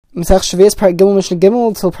Masech Shavuos Perek Gimel Mishnah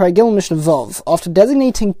Gimel till Perek Gimel Mishnah Vov. After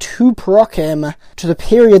designating 2 Parakim to the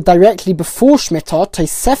period directly before Shmitot,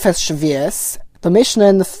 Tosefes Shavuos, the Mishnah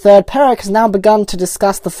in the 3rd Perek has now begun to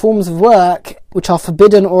discuss the forms of work which are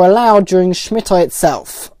forbidden or allowed during Shemitah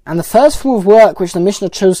itself. And the first form of work which the Mishnah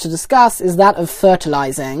chose to discuss is that of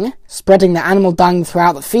fertilizing, spreading the animal dung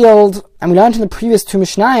throughout the field. And we learned in the previous 2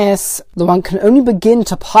 Mishnayos that one can only begin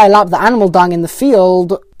to pile up the animal dung in the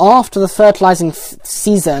field after the fertilizing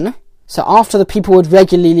season. So after the people would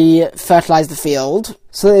regularly fertilize the field,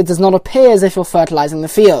 so that it does not appear as if you're fertilizing the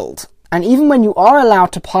field. And even when you are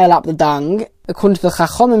allowed to pile up the dung, according to the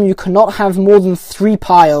Chachomim, you cannot have more than 3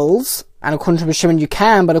 piles. And according to Rabbi Shimon you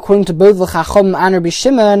can, but according to both the Chachom and Rabbi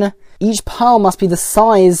Shimon, each pile must be the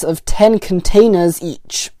size of 10 containers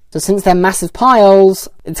each. So since they're massive piles,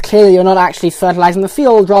 it's clear that you're not actually fertilizing the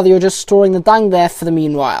field, rather you're just storing the dung there for the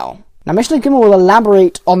meanwhile. Now Mishnah Gimel will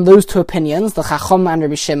elaborate on those 2 opinions, the Chachom and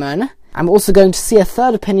Rabbi Shimon. I'm also going to see a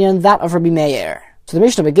 3rd opinion, that of Rabbi Meir. So the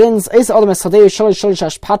Mishnah begins,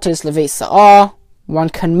 one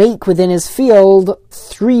can make within his field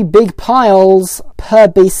 3 big piles per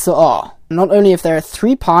Beis Sa'ah. Not only if there are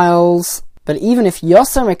 3 piles, but even if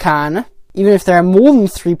Yoser Mekan, even if there are more than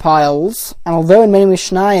 3 piles, and although in many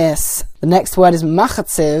Mishnayos the next word is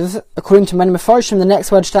machatziv, according to many Mefarshim the next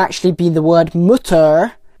word should actually be the word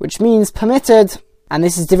mutter, which means permitted. And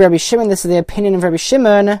this is Divrei Rabbi Shimon, this is the opinion of Rabbi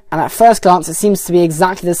Shimon, and at first glance it seems to be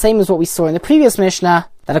exactly the same as what we saw in the previous Mishnah,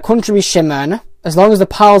 that according to Rabbi Shimon, as long as the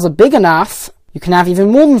piles are big enough, you can have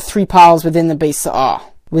even more than 3 piles within the Beis Sa'ah,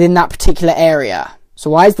 within that particular area. So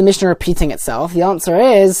why is the Mishnah repeating itself? The answer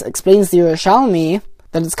is, explains the Yerushalmi,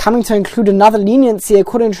 that it's coming to include another leniency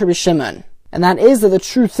according to Rabbi Shimon. And that is that the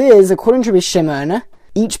truth is, according to Rabbi Shimon,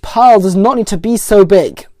 each pile does not need to be so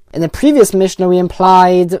big. In the previous Mishnah we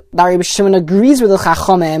implied that Rabbi Shimon agrees with the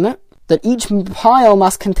Chachomim that each pile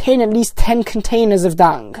must contain at least 10 containers of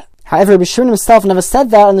dung. However, Rabbi Shimon himself never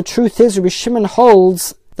said that, and the truth is Rabbi Shimon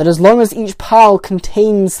holds that as long as each pile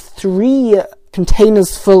contains 3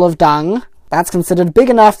 containers full of dung, that's considered big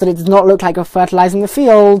enough that it does not look like you're fertilizing the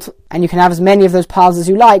field, and you can have as many of those piles as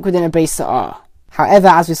you like within a Beis Sa'ah. However,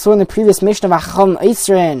 as we saw in the previous Mishnah of Chacham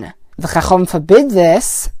Eisrin, the Chacham forbid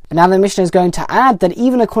this, but now the Mishnah is going to add that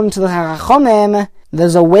even according to the Chachomim,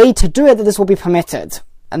 there's a way to do it that this will be permitted.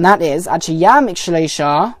 And that is,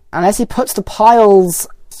 unless he puts the piles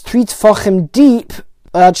 3 tefachim deep,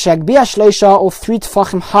 or 3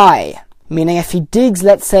 tefachim high. Meaning if he digs,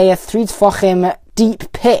 let's say, a 3 tefachim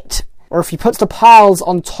deep pit, or if he puts the piles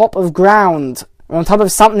on top of ground, or on top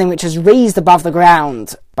of something which is raised above the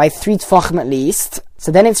ground, by 3 tefachim at least,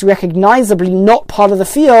 so then it's recognizably not part of the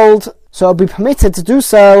field, so it'll be permitted to do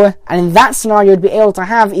so, and in that scenario you'd be able to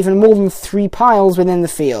have even more than 3 piles within the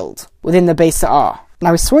field, within the Beis Sa'ah.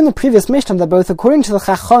 Now we saw in the previous Mishnah that both according to the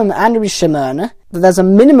Chachom and Rabbi Shimon, that there's a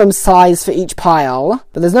minimum size for each pile,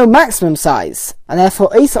 but there's no maximum size. And therefore,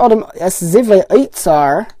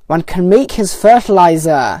 one can make his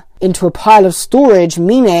fertilizer into a pile of storage,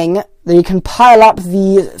 meaning that he can pile up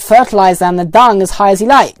the fertilizer and the dung as high as he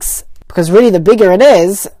likes. Because really the bigger it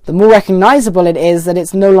is, the more recognizable it is that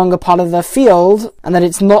it's no longer part of the field, and that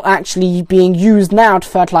it's not actually being used now to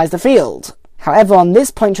fertilize the field. However, on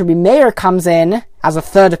this point, Rabbi Meir comes in as a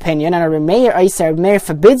 3rd opinion, and Rabbi Meir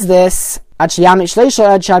forbids this, unless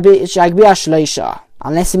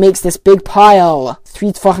he makes this big pile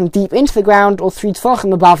 3 tefachim deep into the ground or 3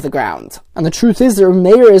 tefachim above the ground. And the truth is that Rabbi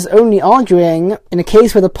Meir is only arguing in a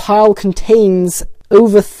case where the pile contains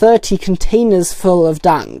over 30 containers full of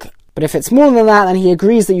dung. But if it's more than that, then he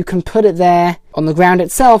agrees that you can put it there on the ground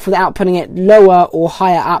itself without putting it lower or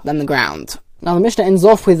higher up than the ground. Now the Mishnah ends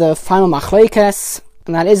off with the final machlokes,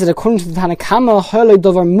 and that is that according to the Tanna Kama, holo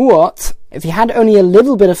dover muot, if you had only a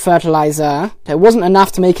little bit of fertilizer, it wasn't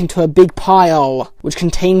enough to make into a big pile, which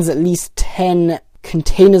contains at least 10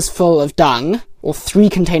 containers full of dung, or 3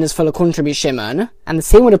 containers full according to Rabbi Shimon. And the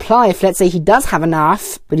same would apply if, let's say, he does have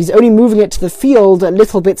enough, but he's only moving it to the field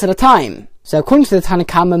little bits at a time. So according to the Tanna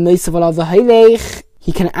Kama,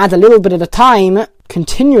 he can add a little bit at a time,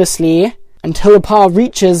 continuously, until the pile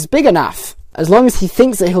reaches big enough. As long as he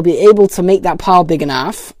thinks that he'll be able to make that pile big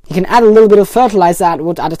enough, he can add a little bit of fertilizer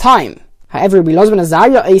at a time. However, Rabbi Elazar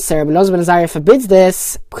ben Azariah forbids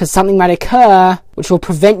this because something might occur which will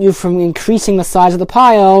prevent you from increasing the size of the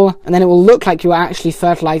pile, and then it will look like you are actually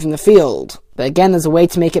fertilizing the field. But again, there's a way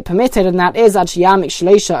to make it permitted, and that is if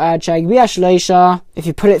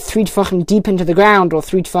you put it 3 tefachim deep into the ground or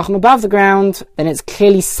 3 tefachim above the ground, then it's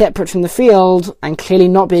clearly separate from the field and clearly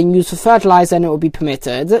not being used for fertilizer, and it will be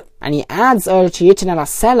permitted. And he adds that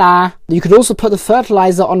you could also put the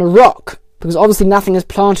fertilizer on a rock. because obviously nothing is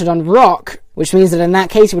planted on rock, which means that in that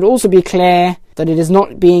case it would also be clear that it is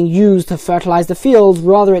not being used to fertilize the field,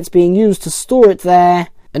 rather it's being used to store it there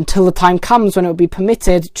until the time comes when it will be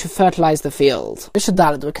permitted to fertilize the field.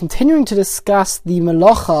 We're continuing to discuss the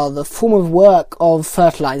melacha, the form of work of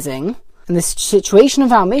fertilizing. And this situation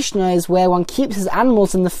of our Mishnah is where one keeps his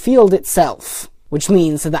animals in the field itself, which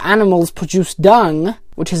means that the animals produce dung,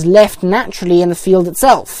 which is left naturally in the field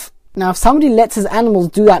itself. Now, if somebody lets his animals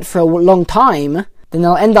do that for a long time, then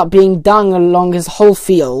they'll end up being dung along his whole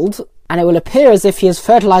field, and it will appear as if he is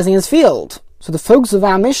fertilizing his field. So the focus of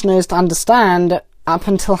our Mishnah is to understand up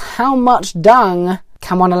until how much dung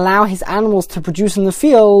can one allow his animals to produce in the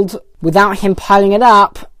field without him piling it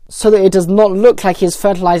up, so that it does not look like he is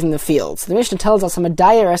fertilizing the field. So the Mishnah tells us,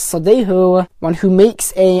 one who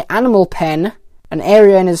makes a animal pen, an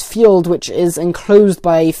area in his field which is enclosed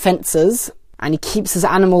by fences, and he keeps his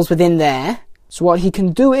animals within there. So what he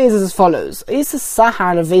can do is as follows. He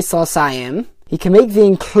can make the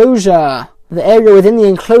enclosure, the area within the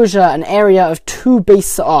enclosure, an area of 2 beis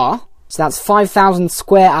sa'ah. So that's 5,000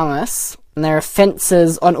 square amas, and there are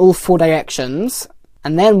fences on all 4 directions.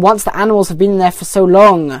 And then once the animals have been in there for so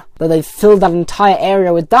long that they've filled that entire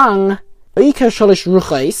area with dung, he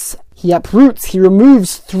uproots, he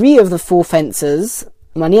removes 3 of the 4 fences.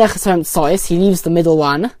 He leaves the middle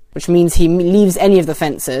one, which means he leaves any of the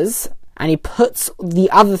fences, and he puts the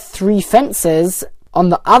other 3 fences on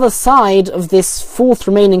the other side of this 4th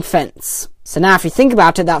remaining fence. So now if you think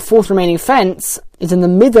about it, that 4th remaining fence is in the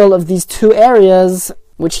middle of these 2 areas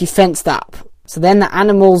which he fenced up. So then the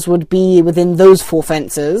animals would be within those 4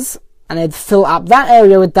 fences, and they'd fill up that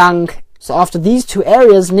area with dung. So after these 2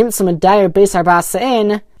 areas, it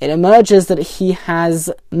emerges that he has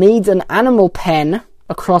made an animal pen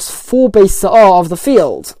across 4 beis sa'ah of the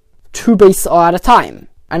field, 2 beis sa'ah at a time.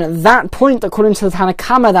 And at that point, according to the Tanna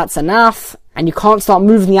Kamma, that's enough, and you can't start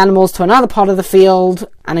moving the animals to another part of the field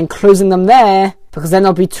and enclosing them there, because then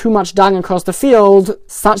there'll be too much dung across the field,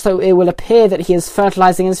 such that it will appear that he is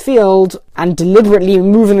fertilizing his field and deliberately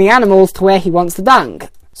moving the animals to where he wants the dung.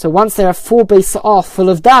 So once there are 4 beis sa'ah full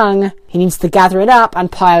of dung, he needs to gather it up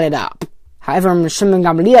and pile it up. However, Rabbi Shimon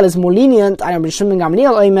Gamliel is more lenient, and Rabbi Shimon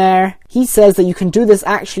Gamliel Omer, he says that you can do this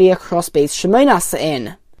actually across beis Shemona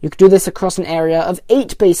Sa'in. You can do this across an area of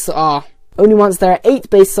 8 beis sa'ah. Only once there are 8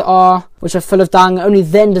 beis sa'ah, which are full of dung, only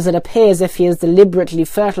then does it appear as if he is deliberately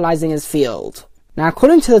fertilizing his field. Now,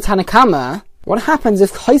 according to the Tanna Kamma, what happens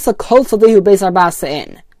if Chaisa Kol Sadehu Beis Arba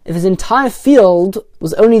Sa'in? If his entire field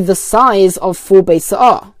was only the size of 4 beis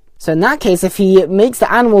sa'ah. So in that case, if he makes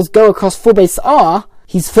the animals go across 4 beis sa'ah,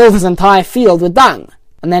 he's filled his entire field with dung.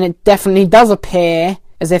 And then it definitely does appear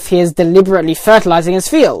as if he is deliberately fertilizing his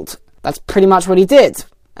field. That's pretty much what he did.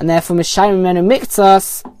 And therefore, Mishayim Menu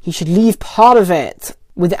Miktsas, he should leave part of it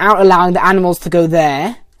without allowing the animals to go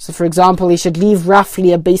there. So for example, he should leave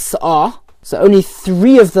roughly a beis sa'ah. So only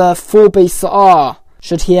 3 of the 4 beis sa'ah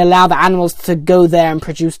should he allow the animals to go there and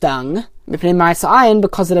produce dung.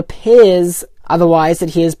 Because it appears otherwise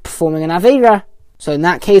that he is performing an aveira. So in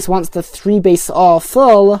that case, once the 3 beis sa'ah are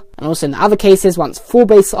full, and also in other cases, once 4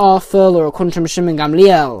 beis sa'ah are full, or according to Shimon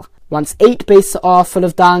Gamliel, once 8 beis sa'ah are full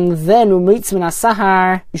of dung, then you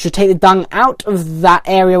should take the dung out of that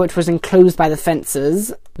area which was enclosed by the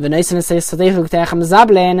fences, and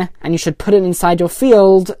you should put it inside your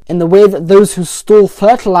field in the way that those who store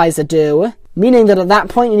fertilizer do, meaning that at that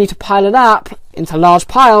point you need to pile it up into large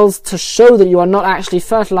piles to show that you are not actually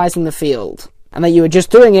fertilizing the field, and that you are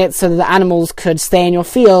just doing it so that the animals could stay in your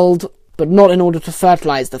field, but not in order to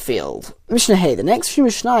fertilize the field. Mishnah Hey, the next few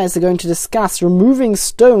Mishnayos are going to discuss removing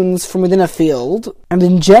stones from within a field, and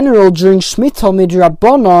in general during Shemitah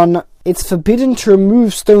Midrabanon, it's forbidden to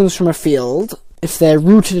remove stones from a field if they're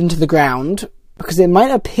rooted into the ground, because it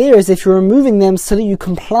might appear as if you're removing them so that you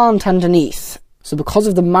can plant underneath. So because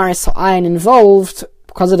of the Maris Ha'ayin involved,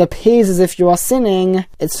 because it appears as if you are sinning,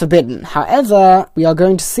 it's forbidden. However, we are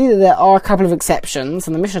going to see that there are a couple of exceptions,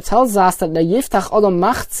 and the Mishnah tells us that the Yiftach Odom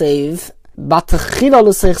Machtzev Batechila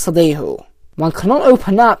L'Seich Sadehu. One cannot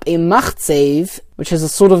open up a Machtzev, which is a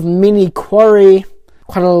sort of mini quarry,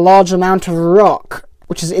 quite a large amount of rock,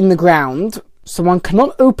 which is in the ground. So one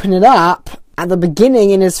cannot open it up at the beginning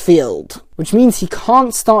in his field, which means he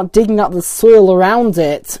can't start digging up the soil around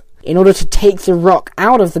it in order to take the rock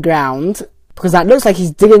out of the ground, because that looks like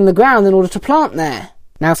he's digging the ground in order to plant there.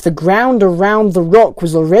 Now, if the ground around the rock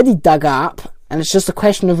was already dug up, and it's just a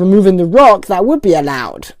question of removing the rock, that would be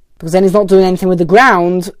allowed, because then he's not doing anything with the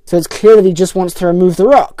ground, so it's clear that he just wants to remove the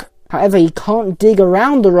rock. However, he can't dig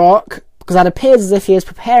around the rock, because that appears as if he is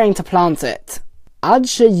preparing to plant it. Ad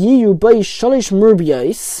sheyiyu bai shalish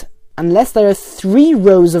murbios, unless there are 3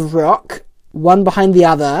 rows of rock, one behind the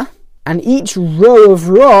other, and each row of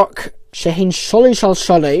rock, shehin sholish al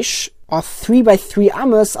sholish, are 3 by 3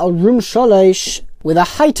 amos al rum sholish, with a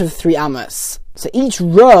height of 3 amos. So each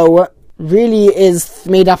row really is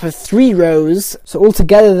made up of 3 rows, so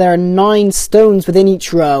altogether there are 9 stones within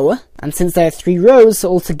each row, and since there are 3 rows, so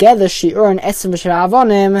altogether shi'ur and esem v'sheva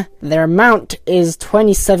avonim, their amount is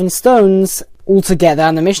 27 stones altogether,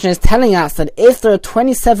 and the Mishnah is telling us that if there are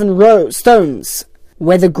 27 stones,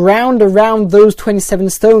 where the ground around those 27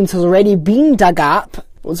 stones has already been dug up,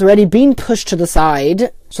 it's already been pushed to the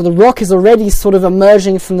side, so the rock is already sort of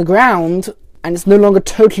emerging from the ground, and it's no longer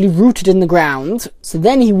totally rooted in the ground, so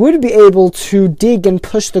then he would be able to dig and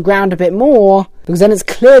push the ground a bit more, because then it's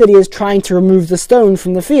clear that he is trying to remove the stone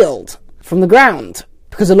from the field, from the ground,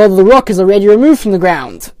 because a lot of the rock is already removed from the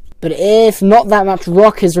ground. But if not that much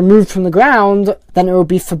rock is removed from the ground, then it will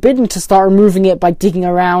be forbidden to start removing it by digging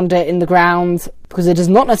around it in the ground, because it does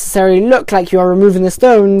not necessarily look like you are removing the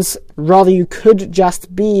stones, rather you could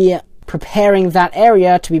just be preparing that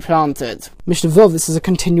area to be planted. Mishnah Vov, this is a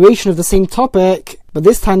continuation of the same topic, but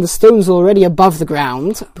this time the stones are already above the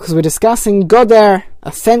ground, because we're discussing Goder,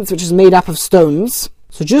 a fence which is made up of stones.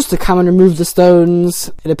 So just to come and remove the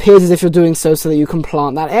stones, it appears as if you're doing so that you can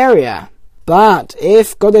plant that area. But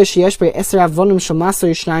if Goder sheyesh bei eser avonim shomaser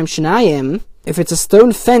yishnaim shenayim, if it's a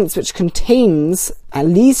stone fence which contains at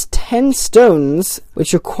least 10 stones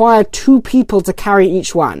which require 2 people to carry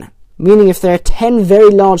each one, meaning if there are 10 very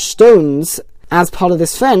large stones as part of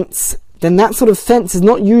this fence, then that sort of fence is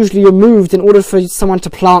not usually removed in order for someone to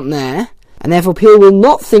plant there, and therefore people will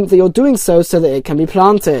not think that you're doing so that it can be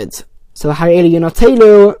planted. So ha'eli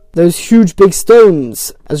yonatelu, those huge big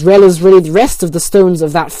stones, as well as really the rest of the stones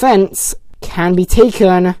of that fence, can be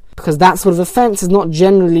taken, because that sort of a fence is not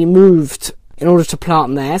generally moved in order to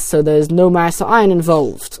plant there, so there's no ma'aser ayin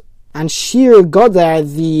involved. And sheer Goder,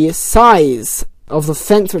 the size of the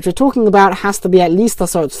fence which we're talking about, has to be at least 10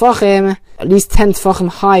 tfachim, at least 10 tfachim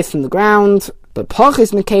high from the ground. But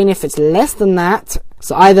pachis mekain, if it's less than that,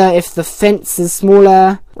 so either if the fence is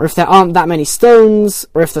smaller, or if there aren't that many stones,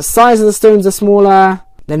 or if the size of the stones are smaller,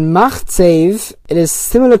 then machtzev, it is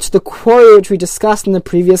similar to the quarry which we discussed in the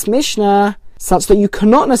previous Mishnah, such that you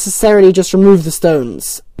cannot necessarily just remove the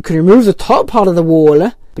stones. You can remove the top part of the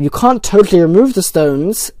wall, but you can't totally remove the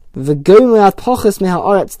stones.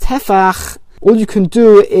 All you can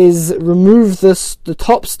do is remove the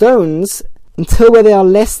top stones until where they are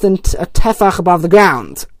less than a tefach above the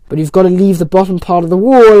ground. But you've got to leave the bottom part of the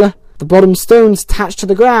wall, the bottom stones attached to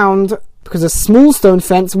the ground, because a small stone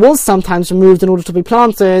fence was sometimes removed in order to be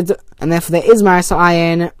planted, and therefore there is ma'aser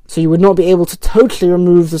ayin, so you would not be able to totally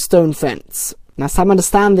remove the stone fence. Now some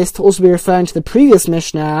understand this to also be referring to the previous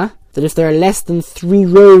Mishnah, that if there are less than 3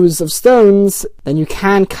 rows of stones, then you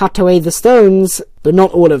can cut away the stones, but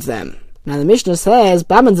not all of them. Now the Mishnah says,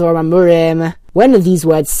 when are these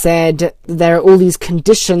words said, there are all these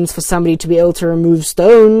conditions for somebody to be able to remove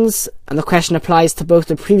stones, and the question applies to both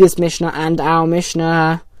the previous Mishnah and our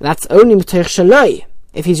Mishnah. That's only M'terich Shaloi,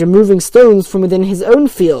 if he's removing stones from within his own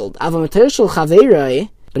field. But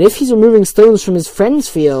if he's removing stones from his friend's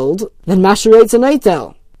field, then Masharetz and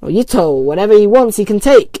Eitel, or Yitol, whatever he wants he can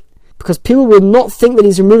take, because people will not think that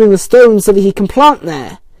he's removing the stones so that he can plant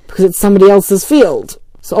there, because it's somebody else's field.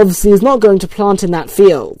 So obviously he's not going to plant in that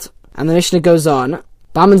field. And the Mishnah goes on,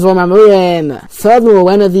 furthermore,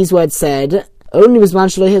 when are these words said? Only was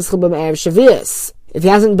Shavias. If he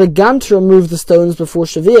hasn't begun to remove the stones before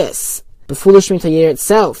Shavias, before the Shemitah year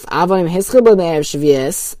itself.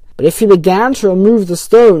 But if he began to remove the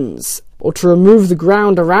stones, or to remove the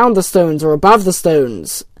ground around the stones or above the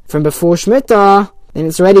stones from before Shemitah, then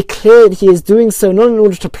it's already clear that he is doing so not in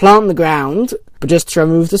order to plant the ground, but just to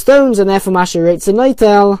remove the stones, and therefore Masharetz and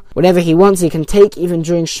Noitel, whatever he wants he can take even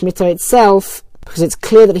during Shemitah itself, because it's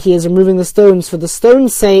clear that he is removing the stones for the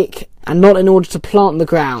stone's sake, and not in order to plant the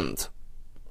ground.